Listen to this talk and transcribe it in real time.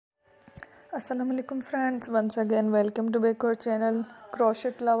Assalamu alaikum friends, once again welcome to back our channel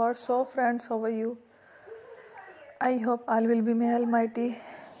Crochet Lover. So friends, how are you? I hope all will be may almighty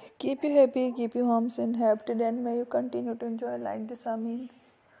keep you happy, keep you homes and happy, and may you continue to enjoy like this. Amin.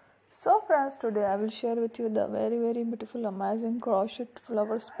 So friends, today I will share with you the very beautiful amazing crochet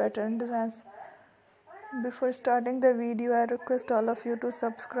flowers pattern designs. Before starting the video, I request all of you to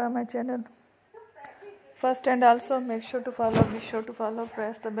subscribe my channel first, and also be sure to follow,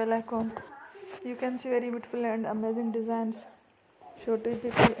 press the bell icon. You can see very beautiful and amazing designs. Show to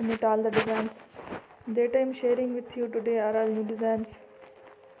people imit all the designs that I am sharing with you today are all new designs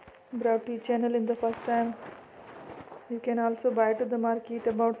brought to your channel in the first time. You can also buy to the market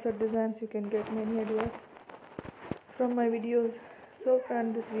about such designs. You can get many ideas from my videos. So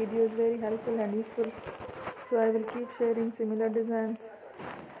friend, this video is very helpful and useful, so I will keep sharing similar designs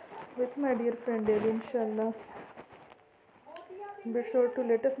with my dear friend daily, inshallah. Be sure to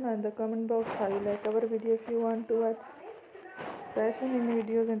let us know in the comment box how you like our video. If you want to watch fashion in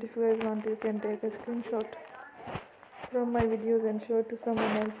videos, and if you guys want, you can take a screenshot from my videos and show it to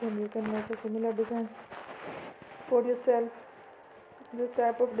someone else, and you can make a similar designs for yourself. This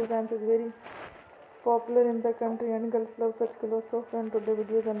type of designs is very popular in the country and girls love such clothes. So friend, today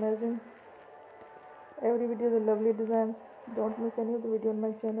video is amazing. Every video is a lovely designs. Don't miss any of the video on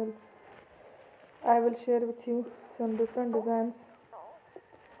my channel. I will share with you some different designs.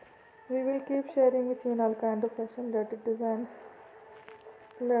 We will keep sharing with you in all kind of fashion related designs.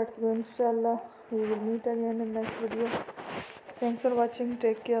 Let's go, inshallah. We will meet again in next video. Thanks for watching.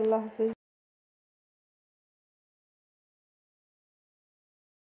 Take care. Allah Hafiz.